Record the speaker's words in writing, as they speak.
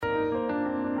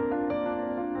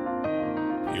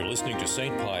listening to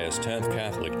St. Pius X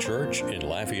Catholic Church in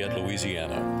Lafayette,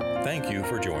 Louisiana. Thank you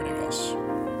for joining us.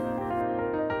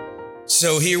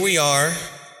 So here we are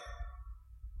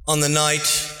on the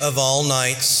night of all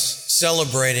nights,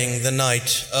 celebrating the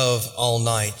night of all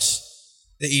nights,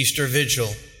 the Easter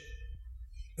Vigil.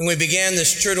 And we began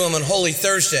this Triduum on Holy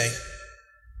Thursday,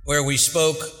 where we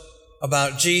spoke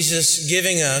about Jesus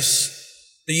giving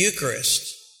us the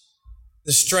Eucharist,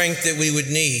 the strength that we would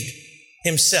need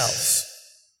himself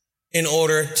in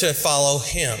order to follow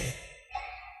him,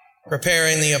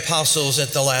 preparing the apostles at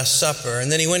the Last Supper. And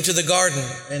then he went to the garden,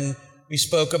 and we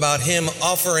spoke about him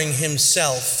offering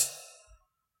himself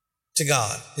to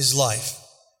God, his life,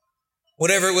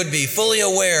 whatever it would be, fully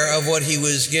aware of what he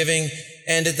was giving,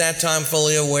 and at that time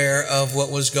fully aware of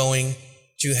what was going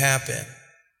to happen.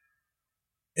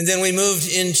 And then we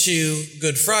moved into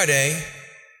Good Friday,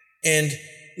 and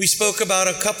we spoke about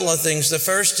a couple of things. The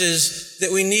first is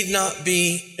that we need not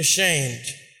be ashamed.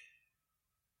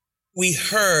 We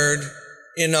heard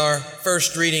in our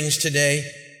first readings today,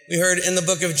 we heard in the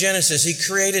book of Genesis, he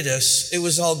created us. It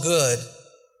was all good.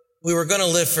 We were going to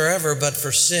live forever, but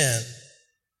for sin.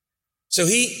 So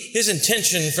his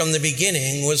intention from the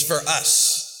beginning was for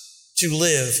us to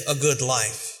live a good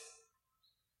life.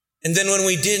 And then when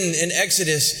we didn't, in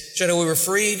Exodus, we were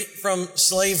freed from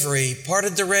slavery,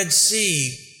 parted the Red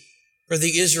Sea for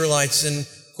the Israelites. And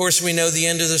of course, we know the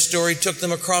end of the story, took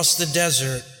them across the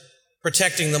desert,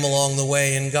 protecting them along the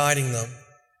way and guiding them.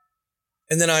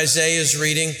 And then Isaiah's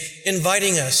reading,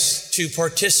 inviting us to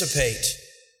participate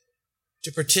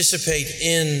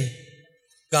in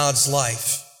God's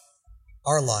life,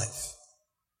 our life.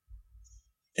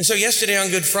 And so yesterday on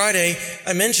Good Friday,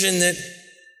 I mentioned that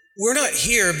we're not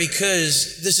here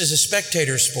because this is a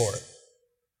spectator sport.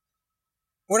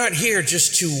 We're not here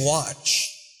just to watch.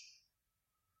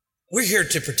 We're here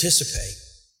to participate.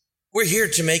 We're here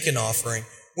to make an offering.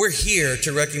 We're here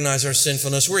to recognize our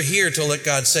sinfulness. We're here to let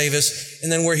God save us.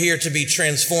 And then we're here to be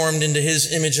transformed into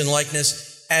his image and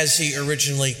likeness as he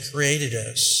originally created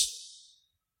us.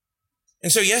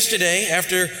 And so yesterday,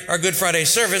 after our Good Friday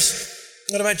service,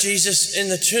 what about Jesus in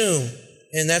the tomb?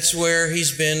 And that's where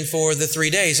he's been for the 3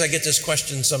 days. I get this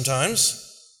question sometimes.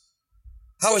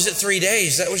 How is it 3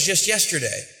 days? That was just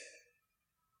yesterday.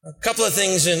 A couple of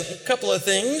things,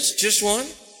 just one.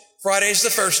 Friday's the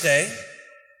first day.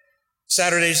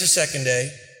 Saturday's the second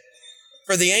day.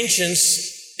 For the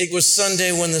ancients, it was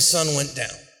Sunday when the sun went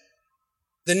down.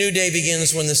 The new day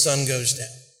begins when the sun goes down.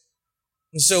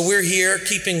 And so we're here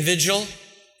keeping vigil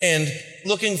and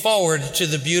looking forward to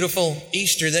the beautiful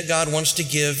Easter that God wants to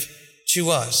give to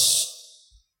us.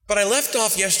 But I left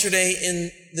off yesterday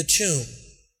in the tomb.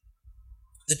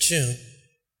 The tomb.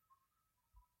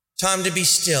 Time to be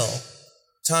still.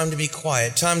 Time to be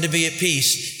quiet. Time to be at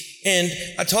peace. And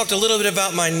I talked a little bit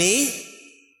about my knee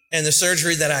and the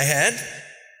surgery that I had.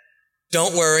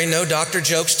 Don't worry, no doctor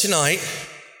jokes tonight.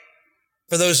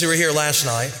 For those who were here last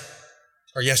night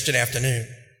or yesterday afternoon.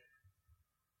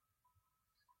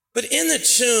 But in the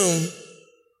tomb,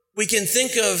 we can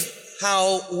think of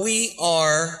how we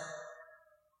are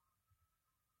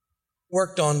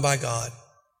worked on by God,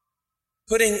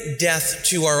 putting death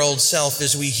to our old self,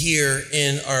 as we hear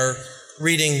in our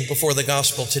reading before the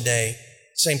gospel today,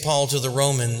 St. Paul to the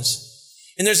Romans.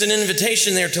 And there's an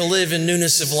invitation there to live in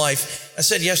newness of life. I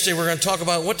said yesterday we're going to talk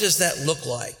about what does that look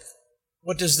like?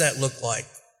 What does that look like?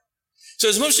 So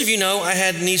as most of you know, I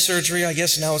had knee surgery, I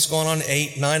guess now it's going on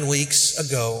 8-9 weeks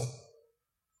ago.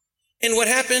 And what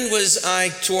happened was I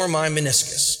tore my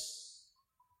meniscus.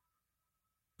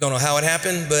 Don't know how it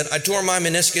happened, but I tore my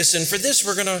meniscus. And for this,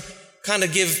 we're going to kind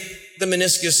of give the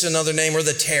meniscus another name, or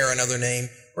the tear another name.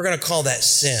 We're going to call that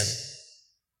sin.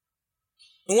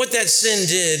 And what that sin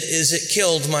did is it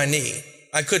killed my knee.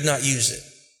 I could not use it.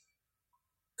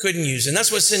 Couldn't use it. And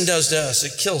that's what sin does to us.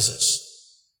 It kills us.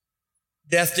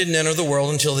 Death didn't enter the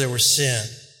world until there was sin.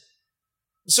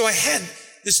 So I had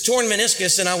this torn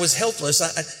meniscus and I was helpless.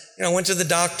 I went to the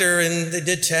doctor and they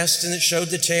did tests and it showed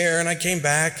the tear, and I came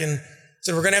back and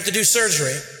said, we're going to have to do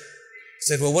surgery. I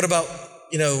said, well, what about,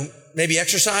 maybe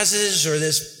exercises or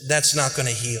this? That's not going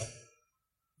to heal.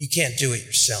 You can't do it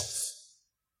yourself.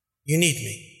 You need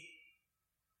me.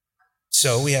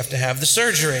 So we have to have the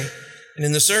surgery. And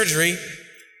in the surgery,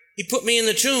 he put me in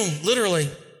the tomb, literally.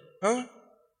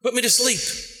 Put me to sleep.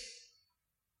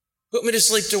 Put me to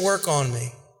sleep to work on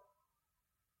me.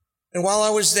 And while I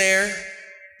was there,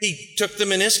 he took the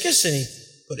meniscus and he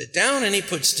put it down and he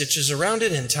put stitches around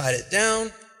it and tied it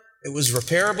down. It was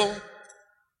repairable.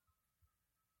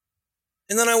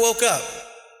 And then I woke up.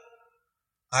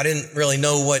 I didn't really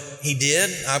know what he did.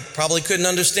 I probably couldn't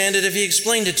understand it if he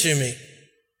explained it to me.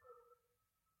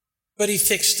 But he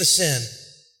fixed the sin.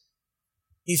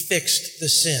 He fixed the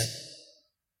sin.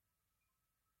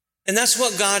 And that's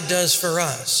what God does for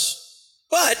us.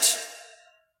 But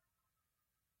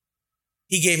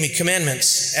he gave me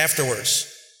commandments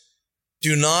afterwards.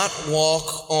 Do not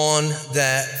walk on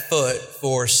that foot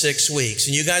for 6 weeks.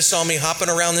 And you guys saw me hopping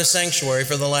around this sanctuary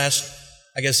for the last,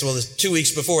 the 2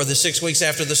 weeks before, the 6 weeks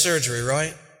after the surgery,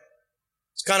 right?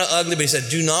 It's kind of ugly, but he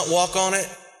said, do not walk on it.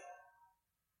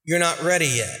 You're not ready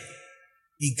yet.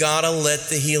 You gotta let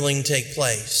the healing take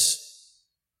place.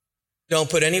 Don't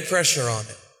put any pressure on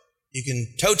it. You can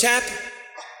toe tap,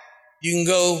 you can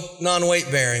go non-weight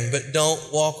bearing, but don't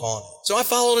walk on it. So I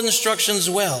followed instructions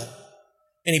well.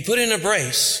 And he put in a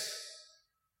brace.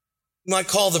 You might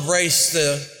call the brace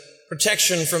the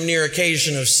protection from near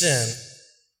occasion of sin.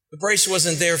 The brace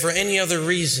wasn't there for any other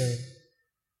reason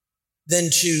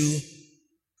than to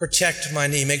protect my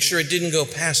knee, make sure it didn't go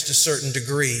past a certain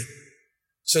degree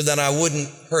so that I wouldn't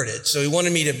hurt it. So he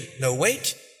wanted me to no,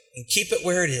 wait and keep it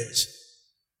where it is.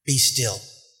 Be still.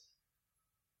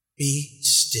 Be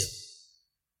still.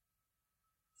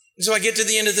 And so I get to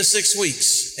the end of the 6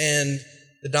 weeks and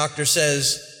the doctor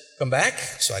says, come back.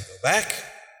 So I go back.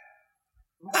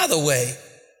 By the way,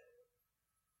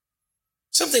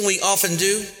 something we often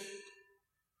do,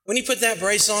 when he put that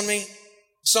brace on me,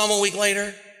 saw him a week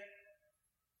later,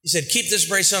 he said, keep this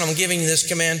brace on, I'm giving you this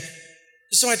command.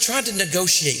 So I tried to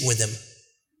negotiate with him.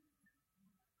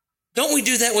 Don't we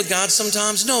do that with God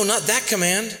sometimes? No, not that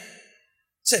command. He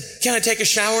said, can I take a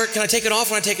shower? Can I take it off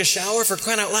when I take a shower? For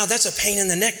crying out loud, that's a pain in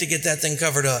the neck to get that thing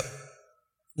covered up.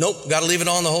 Nope, got to leave it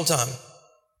on the whole time.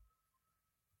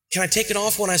 Can I take it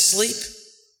off when I sleep?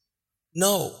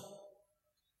 No.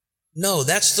 No,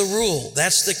 that's the rule.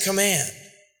 That's the command.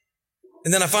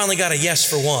 And then I finally got a yes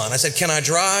for one. I said, can I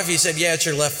drive? He said, yeah, it's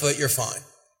your left foot. You're fine.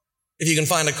 If you can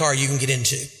find a car you can get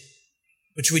into,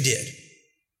 which we did.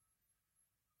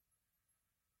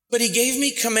 But he gave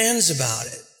me commands about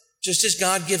it, just as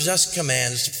God gives us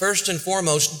commands. First and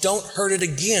foremost, don't hurt it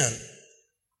again.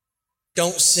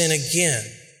 Don't sin again.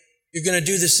 You're going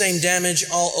to do the same damage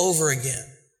all over again.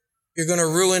 You're going to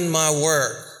ruin my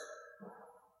work.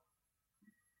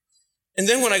 And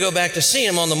then when I go back to see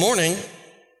him on the morning,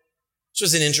 this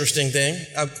was an interesting thing.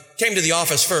 I came to the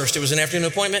office first. It was an afternoon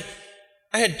appointment.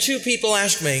 I had 2 people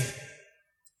ask me,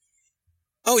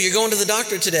 oh, you're going to the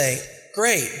doctor today.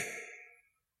 Great.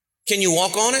 Can you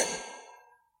walk on it?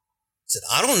 I said,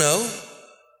 I don't know.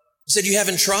 He said, you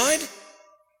haven't tried?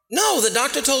 No, the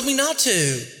doctor told me not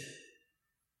to,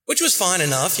 which was fine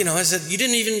enough. I said, you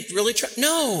didn't even really try?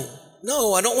 No,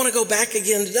 I don't want to go back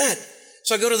again to that.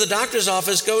 So I go to the doctor's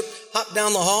office, go hop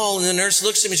down the hall, and the nurse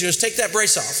looks at me. She goes, take that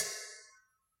brace off.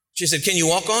 She said, can you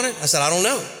walk on it? I said, I don't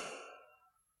know.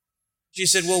 She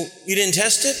said, well, you didn't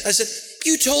test it? I said,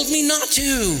 you told me not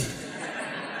to.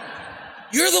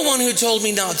 You're the one who told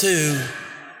me not to.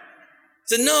 I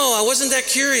said, no, I wasn't that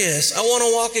curious. I want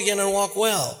to walk again and walk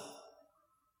well.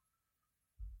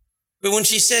 But when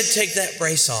she said, take that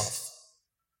brace off,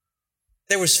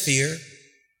 there was fear.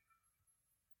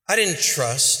 I didn't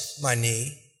trust my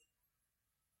knee.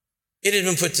 It had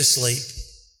been put to sleep.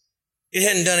 It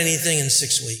hadn't done anything in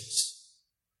 6 weeks.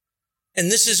 And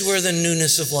this is where the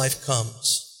newness of life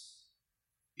comes.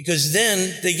 Because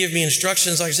then they give me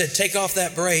instructions, like I said, take off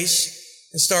that brace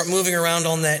and start moving around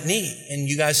on that knee. And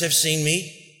you guys have seen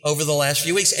me over the last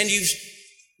few weeks. And you've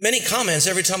many comments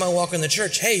every time I walk in the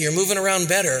church. Hey, you're moving around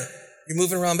better. You're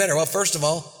moving around better. Well, first of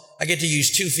all, I get to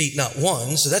use 2 feet, not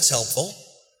 1, so that's helpful.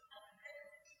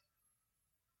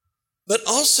 But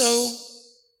also,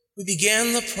 we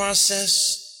began the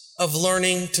process of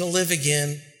learning to live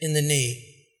again in the knee.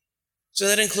 So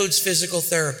that includes physical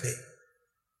therapy,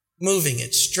 moving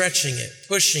it, stretching it,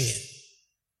 pushing it,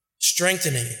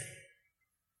 strengthening it.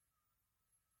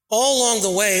 All along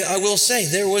the way, I will say,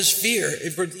 there was fear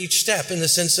for each step in the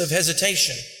sense of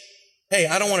hesitation. Hey,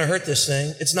 I don't want to hurt this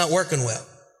thing. It's not working well.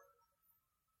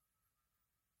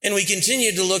 And we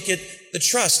continued to look at the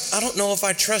trust. I don't know if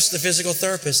I trust the physical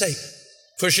therapist. Hey,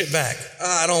 push it back.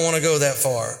 I don't want to go that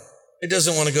far. It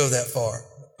doesn't want to go that far.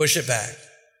 Push it back.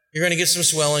 You're going to get some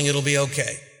swelling. It'll be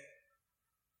okay.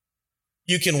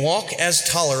 You can walk as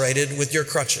tolerated with your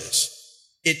crutches.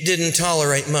 It didn't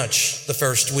tolerate much the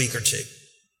first week or 2.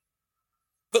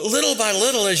 But little by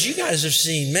little, as you guys have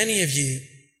seen, many of you,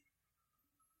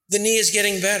 the knee is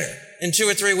getting better. In 2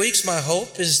 or 3 weeks, my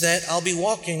hope is that I'll be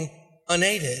walking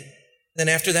unaided. Then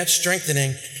after that,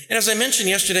 strengthening. And as I mentioned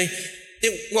yesterday,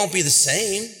 it won't be the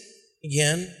same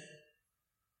again.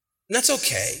 And that's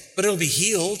okay, but it'll be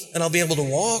healed and I'll be able to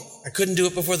walk. I couldn't do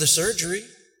it before the surgery.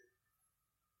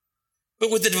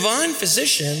 But with the divine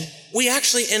physician, we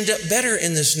actually end up better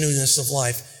in this newness of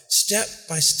life, step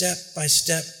by step by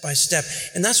step by step.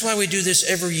 And that's why we do this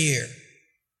every year.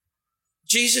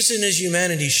 Jesus in his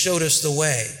humanity showed us the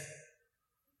way.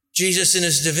 Jesus in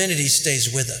his divinity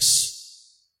stays with us.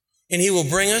 And he will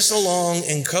bring us along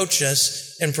and coach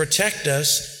us and protect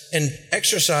us and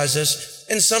exercise us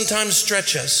and sometimes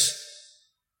stretch us.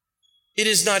 It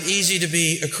is not easy to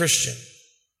be a Christian.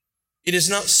 It is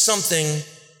not something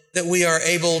that we are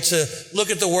able to look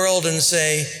at the world and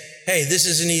say, hey, this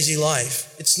is an easy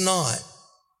life. It's not.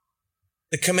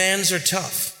 The commands are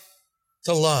tough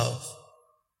to love.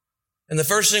 And the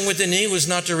first thing with the knee was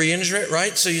not to re-injure it,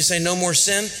 right? So you say no more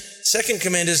sin. Second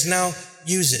command is now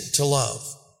use it to love.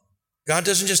 God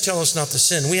doesn't just tell us not to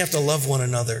sin. We have to love one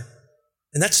another.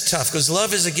 And that's tough because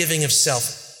love is a giving of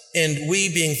self. And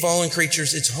we being fallen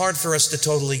creatures, it's hard for us to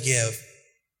totally give.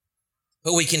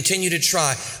 But we continue to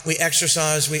try. We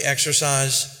exercise.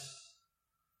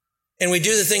 And we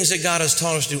do the things that God has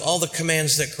taught us to do, all the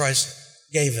commands that Christ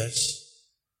gave us.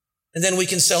 And then we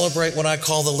can celebrate what I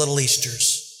call the little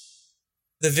Easters,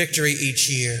 the victory each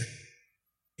year.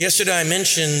 Yesterday I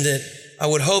mentioned that I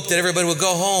would hope that everybody would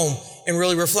go home and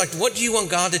really reflect, what do you want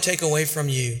God to take away from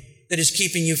you that is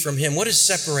keeping you from him? What is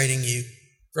separating you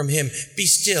from him? Be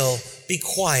still, be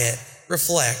quiet,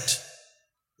 reflect.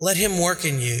 Let him work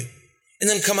in you. And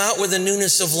then come out with a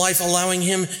newness of life, allowing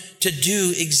him to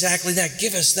do exactly that.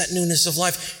 Give us that newness of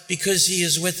life because he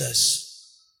is with us.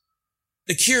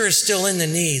 The cure is still in the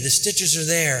knee. The stitches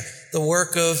are there. The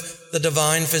work of the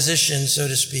divine physician, so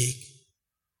to speak.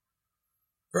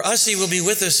 For us, he will be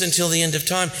with us until the end of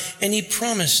time. And he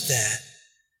promised that.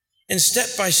 And step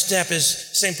by step,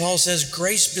 as St. Paul says,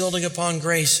 grace building upon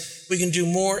grace, we can do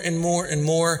more and more and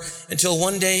more until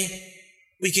one day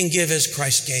we can give as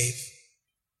Christ gave.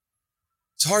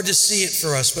 It's hard to see it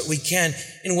for us, but we can.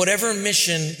 In whatever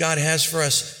mission God has for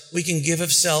us, we can give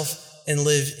of self and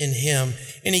live in him.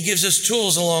 And he gives us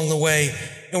tools along the way,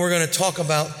 and we're going to talk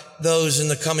about those in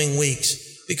the coming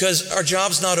weeks because our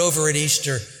job's not over at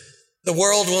Easter. The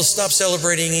world will stop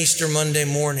celebrating Easter Monday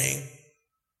morning.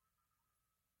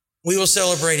 We will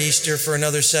celebrate Easter for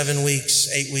another 7 weeks,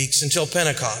 8 weeks, until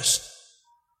Pentecost.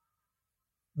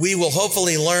 We will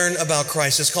hopefully learn about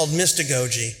Christ. It's called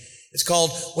mystagogy. It's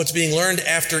called what's being learned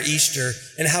after Easter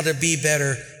and how to be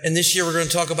better. And this year we're going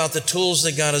to talk about the tools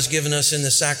that God has given us in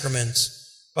the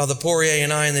sacraments. Father Poirier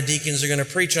and I and the deacons are going to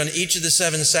preach on each of the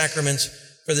 7 sacraments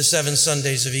for the 7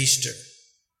 Sundays of Easter,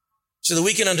 so that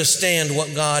we can understand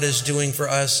what God is doing for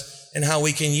us and how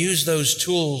we can use those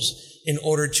tools in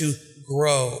order to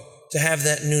grow, to have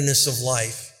that newness of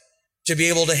life, to be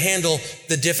able to handle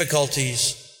the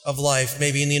difficulties of life,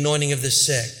 maybe in the anointing of the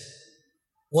sick.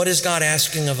 What is God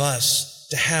asking of us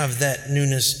to have that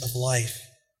newness of life?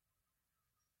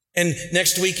 And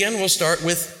next weekend, we'll start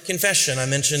with confession. I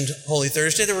mentioned Holy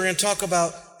Thursday that we're going to talk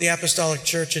about the Apostolic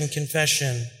Church and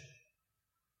confession.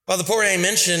 Father Poirier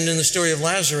mentioned in the story of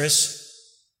Lazarus,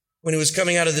 when he was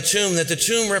coming out of the tomb, that the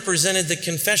tomb represented the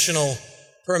confessional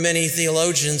for many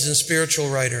theologians and spiritual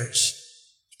writers.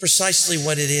 It's precisely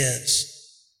what it is.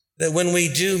 That when we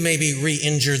do maybe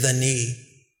re-injure the knee,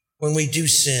 when we do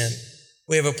sin,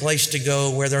 we have a place to go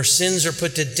where our sins are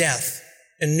put to death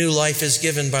and new life is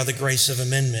given by the grace of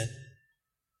amendment.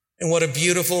 And what a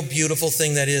beautiful, beautiful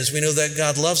thing that is. We know that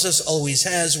God loves us, always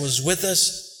has, was with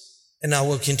us, and now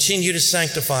will continue to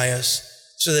sanctify us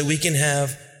so that we can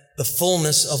have the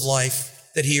fullness of life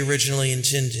that he originally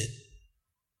intended.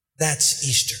 That's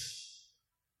Easter.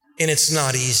 And it's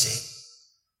not easy.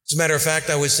 As a matter of fact,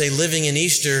 I would say living in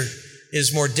Easter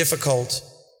is more difficult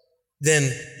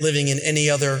than living in any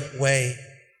other way.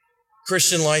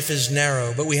 Christian life is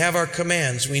narrow, but we have our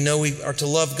commands. We know we are to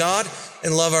love God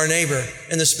and love our neighbor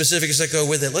and the specifics that go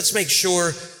with it. Let's make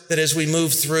sure that as we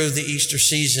move through the Easter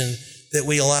season, that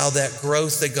we allow that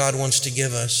growth that God wants to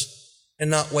give us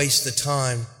and not waste the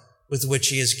time with which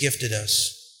he has gifted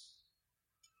us.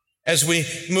 As we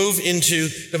move into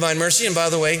Divine Mercy, and by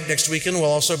the way, next weekend will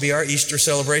also be our Easter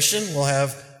celebration. We'll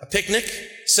have a picnic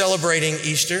celebrating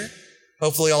Easter.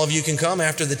 Hopefully all of you can come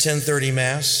after the 10:30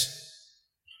 Mass.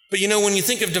 But you know, when you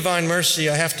think of Divine Mercy,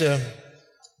 I have to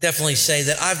definitely say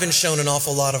that I've been shown an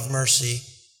awful lot of mercy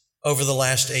over the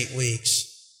last 8 weeks.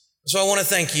 So I want to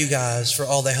thank you guys for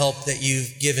all the help that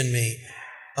you've given me.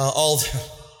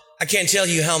 I can't tell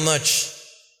you how much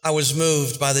I was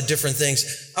moved by the different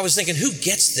things. I was thinking, who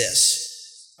gets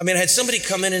this? I mean, I had somebody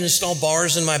come in and install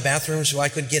bars in my bathroom so I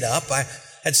could get up. I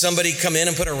had somebody come in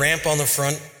and put a ramp on the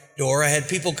front door. I had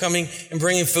people coming and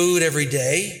bringing food every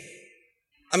day.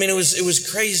 I mean, it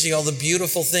was crazy, all the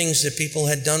beautiful things that people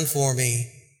had done for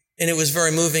me. and it was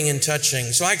very moving and touching.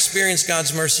 So I experienced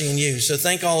God's mercy in you. So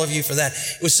thank all of you for that.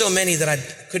 It was so many that I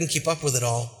couldn't keep up with it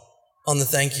all on the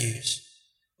thank yous.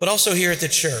 But also here at the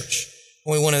church,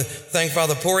 we want to thank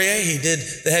Father Poirier. He did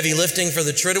the heavy lifting for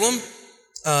the Triduum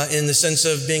in the sense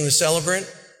of being the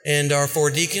celebrant, and our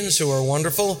 4 deacons who are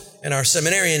wonderful, and our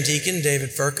seminarian deacon, David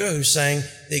Furka, who sang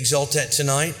the Exultet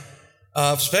tonight,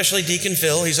 especially Deacon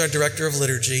Phil. He's our director of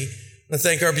liturgy. I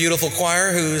thank our beautiful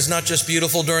choir, who is not just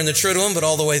beautiful during the Triduum, but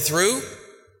all the way through.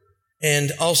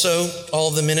 And also all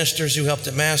of the ministers who helped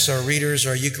at Mass, our readers,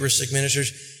 our Eucharistic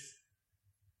ministers.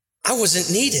 I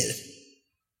wasn't needed,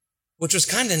 which was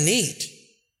kind of neat.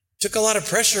 Took a lot of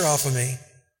pressure off of me.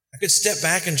 I could step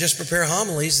back and just prepare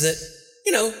homilies that,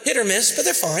 hit or miss, but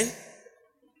they're fine.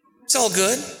 It's all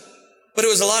good. But it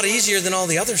was a lot easier than all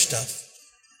the other stuff.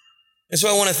 And so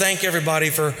I want to thank everybody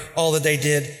for all that they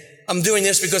did. I'm doing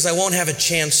this because I won't have a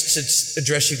chance to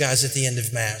address you guys at the end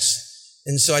of Mass.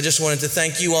 And so I just wanted to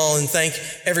thank you all and thank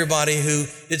everybody who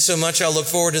did so much. I look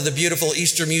forward to the beautiful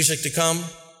Easter music to come.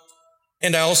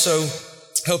 And I also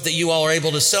hope that you all are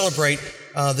able to celebrate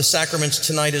the sacraments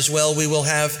tonight as well. We will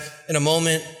have in a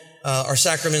moment our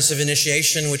sacraments of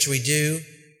initiation, which we do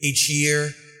each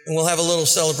year. And we'll have a little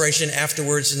celebration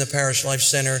afterwards in the Parish Life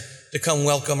Center to come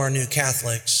welcome our new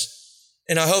Catholics.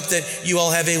 And I hope that you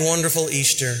all have a wonderful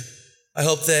Easter. I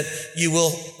hope that you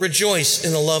will rejoice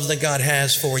in the love that God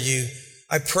has for you.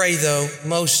 I pray, though,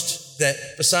 most that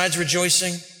besides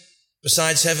rejoicing,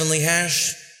 besides heavenly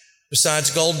hash, besides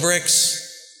gold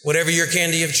bricks, whatever your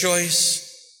candy of choice,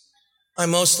 I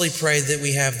mostly pray that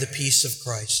we have the peace of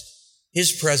Christ,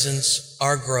 His presence,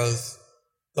 our growth,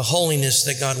 the holiness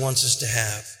that God wants us to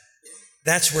have.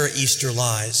 That's where Easter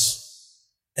lies.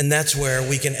 And that's where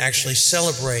we can actually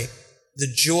celebrate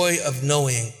the joy of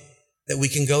knowing that we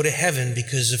can go to heaven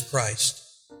because of Christ,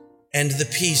 and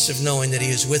the peace of knowing that He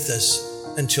is with us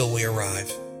until we arrive.